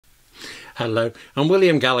Hello, I'm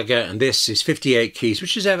William Gallagher and this is 58 Keys,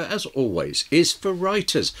 which as always, is for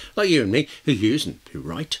writers like you and me who use and who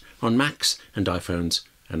write on Macs and iPhones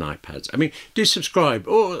and iPads. I mean, do subscribe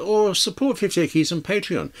or support 58 Keys on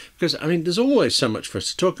Patreon because, I mean, there's always so much for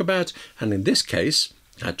us to talk about, and in this case,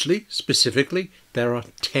 actually, specifically, there are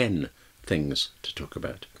 10 things to talk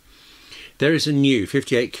about. There is a new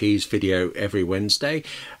 58 Keys video every Wednesday,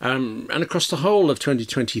 and across the whole of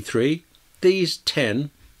 2023, these 10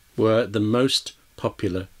 were the most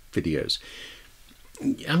popular videos.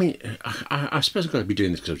 I mean, I suppose I've got to be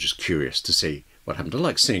doing this because I was just curious to see what happened. I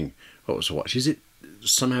like seeing what was watched. Is it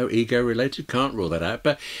somehow ego related? Can't rule that out.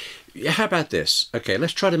 But how about this? Okay,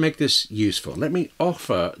 let's try to make this useful. Let me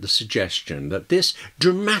offer the suggestion that this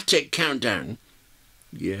dramatic countdown,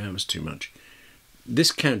 yeah, it was too much.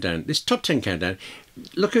 This countdown, this top 10 countdown,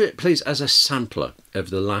 look at it please as a sampler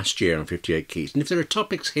of the last year on 58 Keys. And if there are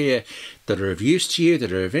topics here that are of use to you,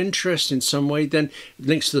 that are of interest in some way, then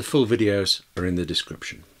links to the full videos are in the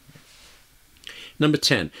description. Number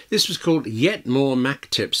 10. This was called Yet More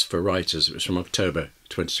Mac Tips for Writers. It was from October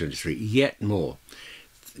 2023. Yet more.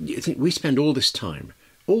 You think we spend all this time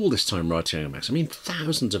writing on Macs. I mean,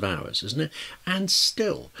 thousands of hours, isn't it? And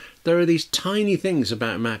still, there are these tiny things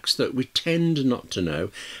about Macs that we tend not to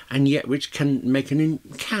know, and yet which can make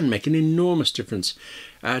an enormous difference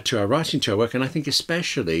to our writing, to our work, and I think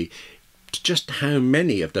especially to just how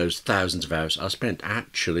many of those thousands of hours are spent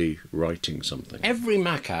actually writing something. Every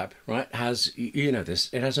Mac app, right, has, you know this,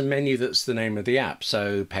 it has a menu that's the name of the app.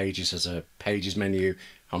 So Pages has a Pages menu,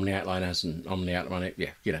 Omni Outline has an Omni Outline,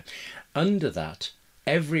 yeah, you know. Under that,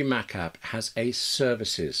 every Mac app has a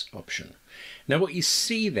services option. Now what you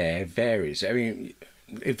see there varies. I mean,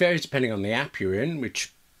 it varies depending on the app you're in,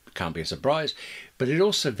 which can't be a surprise, but it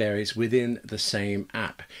also varies within the same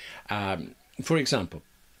app. For example,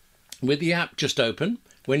 with the app just open,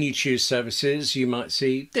 when you choose services, you might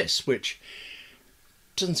see this, which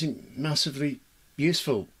doesn't seem massively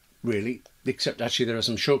useful, really, except actually there are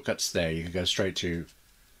some shortcuts there. You can go straight to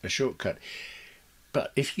a shortcut.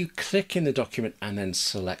 But if you click in the document and then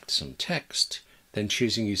select some text, then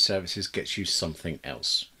choosing use services gets you something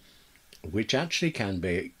else, which actually can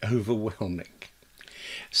be overwhelming.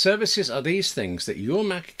 Services are these things that your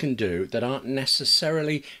Mac can do that aren't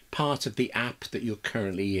necessarily part of the app that you're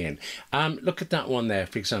currently in. Look at that one there,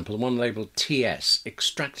 for example, the one labeled TS,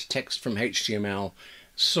 extract text from HTML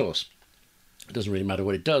source. It doesn't really matter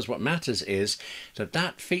what it does. What matters is that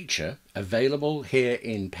that feature available here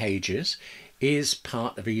in Pages is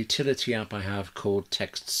part of a utility app I have called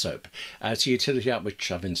Text Soap. It's a utility app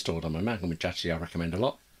which I've installed on my Mac and which actually I recommend a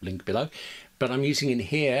lot, link below. But I'm using it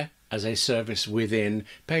here as a service within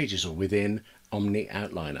Pages or within Omni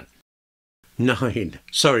Outliner. 9.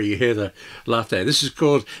 Sorry, you hear the laugh there. This is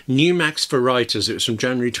called New Macs for Writers. It was from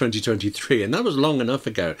January 2023, and that was long enough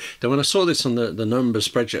ago that when I saw this on the number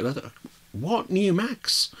spreadsheet, I thought, what new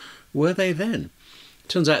Macs were they then?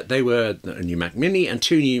 Turns out they were a new Mac Mini and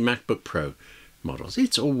 2 new MacBook Pro models.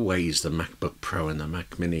 It's always the MacBook Pro and the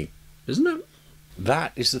Mac Mini, isn't it?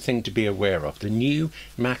 That is the thing to be aware of. The new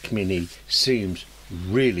Mac Mini seems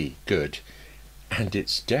really good, and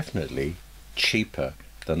it's definitely cheaper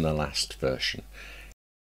than the last version.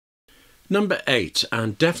 Number 8,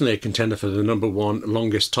 and definitely a contender for the number 1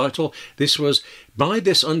 longest title. This was Buy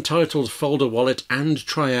This Untitled Folder Wallet and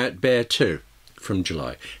Try Out Bear 2 from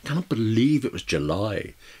July. Cannot believe it was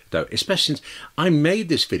July, though, especially since I made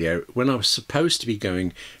this video when I was supposed to be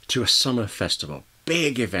going to a summer festival.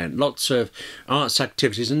 Big event, lots of arts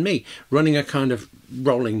activities, and me running a kind of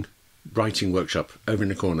rolling writing workshop over in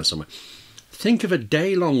the corner somewhere. Think of a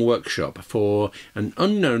day-long workshop for an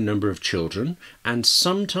unknown number of children, and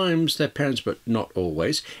sometimes their parents, but not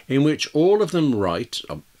always, in which all of them write,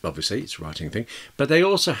 obviously it's a writing thing, but they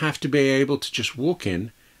also have to be able to just walk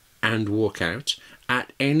in and walk out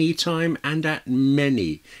at any time and at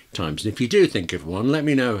many times. And if you do think of one, let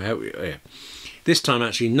me know how. This time,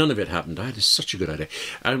 actually, none of it happened. I had such a good idea.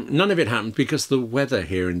 None of it happened because the weather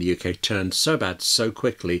here in the UK turned so bad so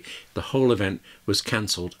quickly, the whole event was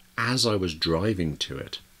cancelled as I was driving to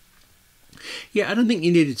it. Yeah, I don't think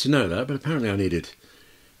you needed to know that, but apparently I needed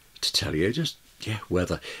to tell you. Just, yeah,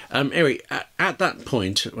 weather. Anyway, at that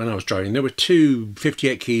point, when I was driving, there were 2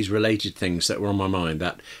 58 Keys related things that were on my mind.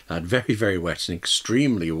 That very, very wet and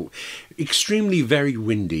extremely very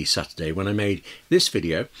windy Saturday when I made this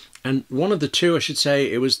video. And one of the 2, I should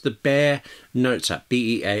say, it was the Bear Notes app,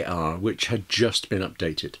 B-E-A-R, which had just been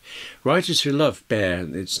updated. Writers who love Bear,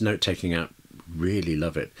 its note-taking app, really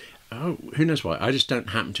love it. Oh, who knows why? I just don't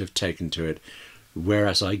happen to have taken to it,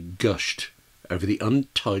 whereas I gushed over the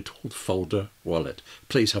Untitled Folder Wallet.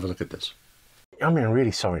 Please have a look at this. I'm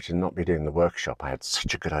really sorry to not be doing the workshop. I had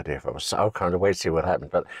such a good idea for it. I was so kind of wait to see what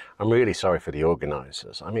happened, but I'm really sorry for the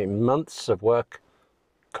organisers. I mean, months of work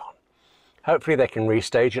gone. Hopefully they can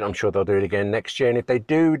restage it. I'm sure they'll do it again next year. And if they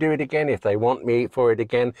do it again, if they want me for it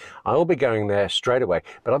again, I'll be going there straight away.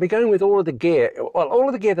 But I'll be going with all of the gear, well, all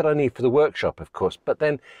of the gear that I need for the workshop, of course, but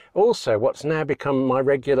then also what's now become my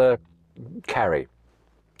regular carry.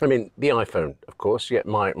 I mean, the iPhone, of course, yet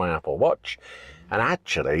my Apple Watch. And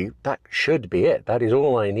actually, that should be it. That is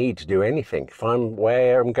all I need to do anything. If I'm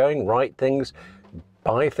where I'm going, write things,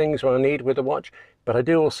 buy things when I need with the watch. But I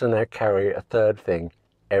do also now carry a third thing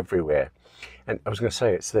everywhere. And I was going to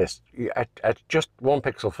say it's this. At just one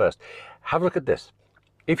pixel first. Have a look at this.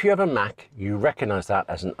 If you have a Mac, you recognize that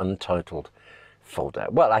as an untitled folder.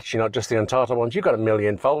 Well, actually, not just the untitled ones. You've got a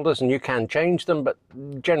million folders and you can change them. But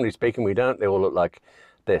generally speaking, we don't. They all look like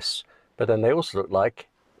this. But then they also look like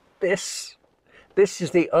this. This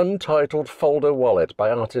is the Untitled Folder Wallet by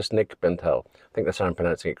artist Nick Bentel. I think that's how I'm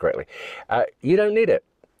pronouncing it correctly. You don't need it.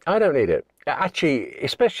 I don't need it. Actually,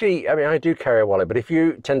 especially, I mean, I do carry a wallet, but if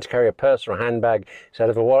you tend to carry a purse or a handbag instead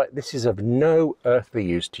of a wallet, this is of no earthly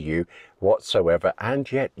use to you whatsoever,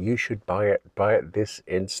 and yet you should buy it this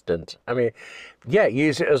instant. I mean, yeah,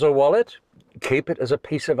 use it as a wallet, keep it as a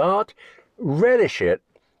piece of art, relish it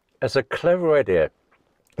as a clever idea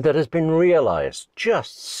that has been realized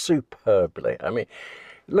just superbly. I mean,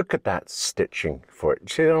 look at that stitching for it.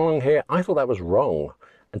 See along here? I thought that was wrong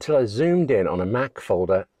until I zoomed in on a Mac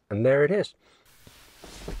folder, and there it is.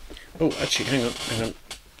 Oh, actually, hang on.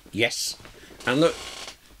 Yes. And look,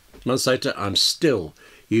 months later, I'm still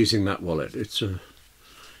using that wallet. It's a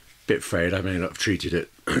bit frayed. I may not have treated it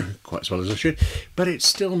quite as well as I should, but it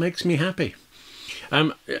still makes me happy.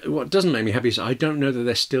 What doesn't make me happy is I don't know that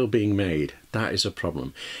they're still being made. That is a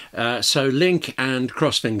problem. So link and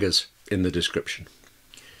cross fingers in the description.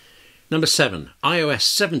 Number 7, iOS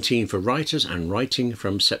 17 for writers and writing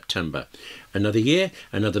from September. Another year,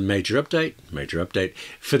 another major update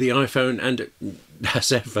for the iPhone, and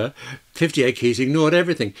as ever, 58 keys ignored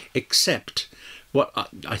everything except what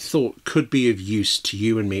I thought could be of use to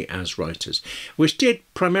you and me as writers, which did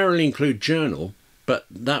primarily include Journal, but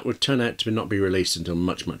that would turn out to not be released until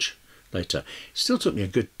much, much later. It still took me a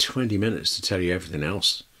good 20 minutes to tell you everything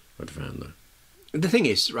else I'd found, though. The thing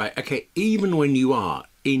is, right, okay, even when you are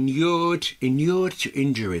inured to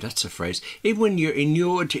injury, that's a phrase, even when you're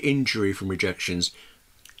inured to injury from rejections,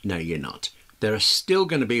 no, you're not. There are still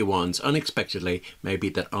going to be ones, unexpectedly, maybe,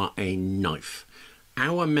 that are a knife.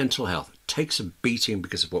 Our mental health takes a beating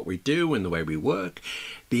because of what we do and the way we work,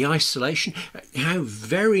 the isolation, how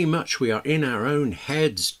very much we are in our own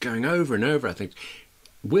heads going over and over. I think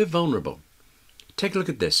we're vulnerable. Take a look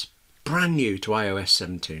at this, brand new to iOS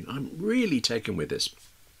 17. I'm really taken with this.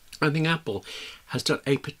 I think Apple has done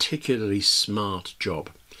a particularly smart job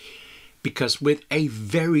because with a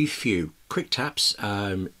very few quick taps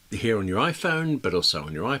here on your iPhone, but also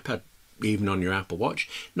on your iPad, even on your Apple Watch,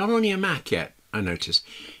 not on your Mac yet, I notice,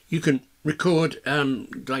 you can record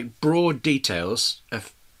like broad details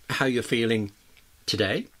of how you're feeling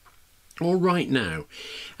today or right now,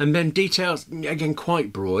 and then details, again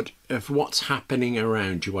quite broad, of what's happening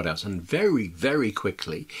around you, what else, and very, very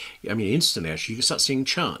quickly, I mean instantly actually, you can start seeing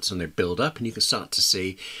charts and they build up and you can start to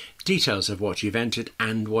see details of what you've entered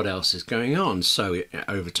and what else is going on. So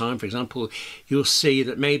over time, for example, you'll see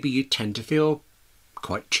that maybe you tend to feel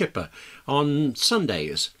quite chipper on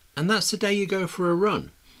Sundays, and that's the day you go for a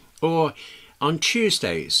run. Or on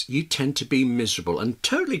Tuesdays, you tend to be miserable, and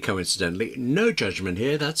totally coincidentally, no judgment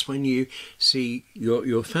here, that's when you see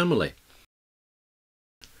your family.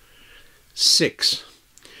 6.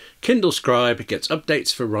 Kindle Scribe gets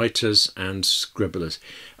updates for writers and scribblers.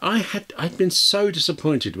 I'd been so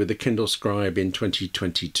disappointed with the Kindle Scribe in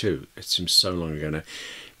 2022. It seems so long ago now.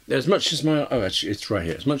 As much as actually it's right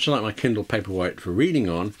here. As much like my Kindle Paperwhite for reading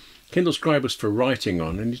on, Kindle Scribe was for writing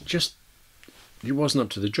on, and it wasn't up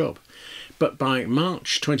to the job. But by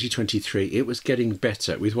March 2023, it was getting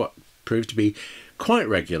better with what proved to be quite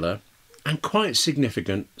regular and quite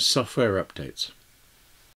significant software updates.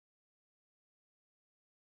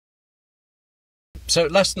 So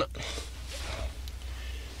last night,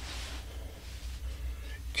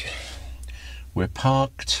 we're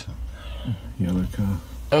parked. Yellow car.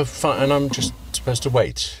 Oh, fine, and I'm just supposed to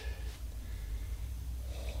wait.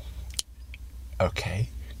 Okay.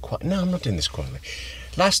 No, I'm not doing this quietly.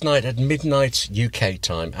 Last night at midnight UK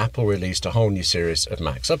time, Apple released a whole new series of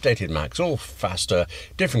Macs, updated Macs, all faster,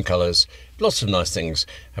 different colours, lots of nice things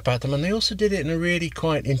about them, and they also did it in a really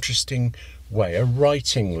quite interesting way, a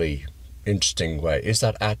writingly interesting way. Is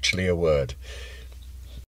that actually a word?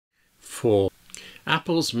 For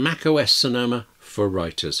Apple's macOS Sonoma for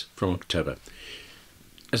writers from October.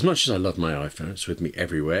 As much as I love my iPhone, it's with me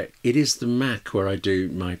everywhere, it is the Mac where I do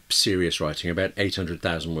my serious writing, about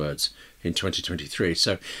 800,000 words in 2023.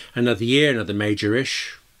 So another year, another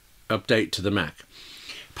major-ish update to the Mac.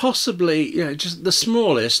 Possibly, just the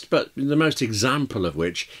smallest, but the most example of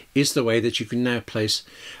which is the way that you can now place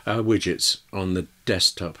widgets on the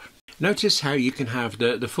desktop. Notice how you can have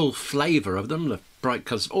the full flavour of them, the bright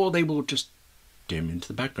colours, or they will just dim into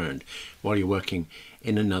the background while you're working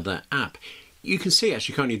in another app. You can see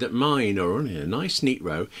actually, can't you, that mine are in a nice neat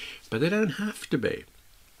row, but they don't have to be.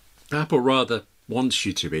 Apple rather wants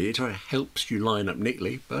you to be. It helps you line up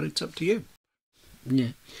neatly, but it's up to you. Yeah.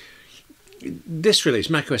 This release,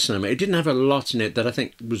 macOS Sonoma, it didn't have a lot in it that I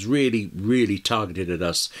think was really, really targeted at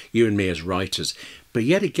us, you and me as writers. But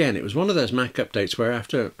yet again, it was one of those Mac updates where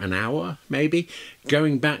after an hour, maybe,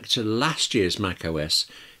 going back to last year's macOS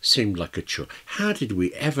seemed like a chore. How did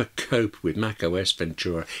we ever cope with macOS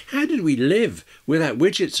Ventura? How did we live without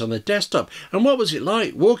widgets on the desktop? And what was it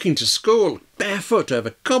like walking to school barefoot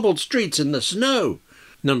over cobbled streets in the snow?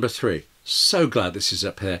 Number 3. So glad this is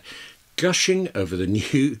up here. Gushing over the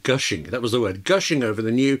new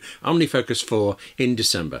OmniFocus 4 in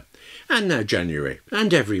December. And now January.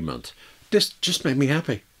 And every month. This just made me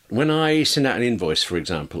happy. When I send out an invoice, for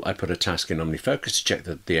example, I put a task in OmniFocus to check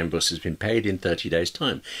that the invoice has been paid in 30 days'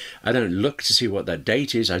 time. I don't look to see what that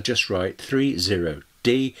date is. I just write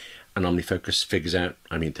 30D and OmniFocus figures out,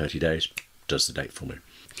 30 days, does the date for me.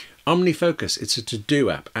 OmniFocus, it's a to-do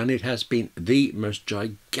app, and it has been the most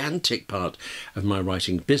gigantic part of my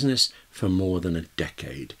writing business for more than a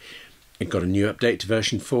decade. It got a new update to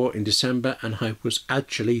version 4 in December, and I was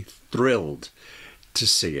actually thrilled to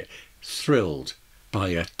see it. Thrilled by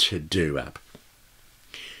a to-do app.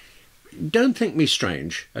 Don't think me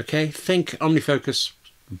strange, okay? Think OmniFocus,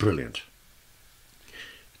 brilliant.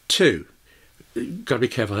 2, got to be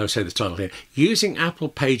careful how I say the title here. Using Apple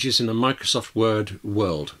Pages in a Microsoft Word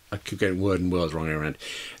world. I keep getting Word and World wrong around.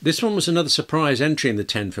 This one was another surprise entry in the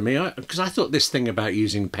 10 for me, because I thought this thing about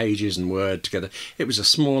using Pages and Word together, it was a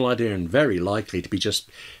small idea and very likely to be just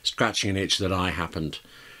scratching an itch that I happened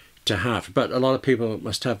to have. But a lot of people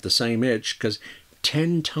must have the same itch, because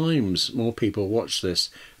 10 times more people watched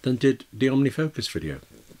this than did the OmniFocus video.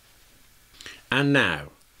 And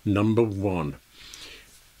now, number 1.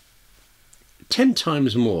 10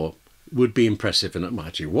 times more would be impressive enough, well,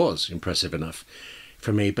 actually was impressive enough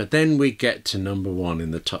for me, but then we get to number 1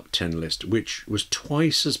 in the top 10 list, which was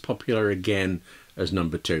twice as popular again as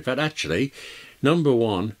number 2. In fact, actually, number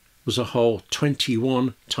 1 was a whole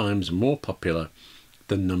 21 times more popular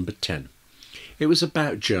than number 10. It was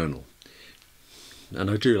about journal. And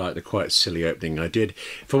I do like the quite silly opening I did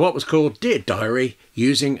for what was called Dear Diary,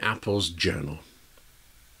 using Apple's journal.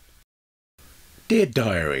 Dear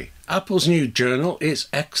Diary, Apple's new journal is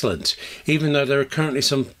excellent, even though there are currently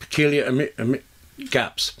some peculiar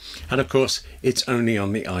gaps. And of course, it's only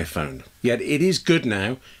on the iPhone. Yet it is good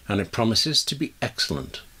now, and it promises to be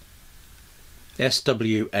excellent.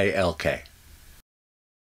 SWALK.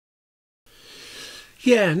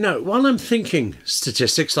 Yeah, no, while I'm thinking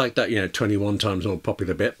statistics like that, 21 times more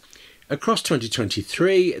popular bit, across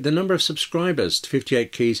 2023, the number of subscribers to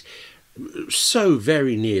 58 Keys so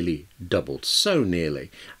very nearly doubled, so nearly.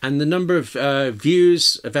 And the number of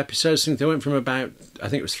views of episodes, I think they went from about, I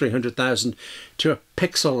think it was 300,000 to a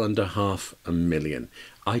pixel under 500,000.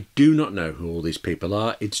 I do not know who all these people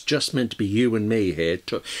are. It's just meant to be you and me here.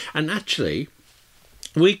 And actually,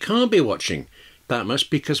 we can't be watching that much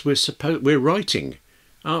because we're writing.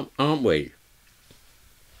 Aren't we?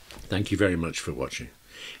 Thank you very much for watching.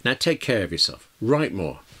 Now take care of yourself, write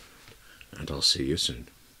more, and I'll see you soon.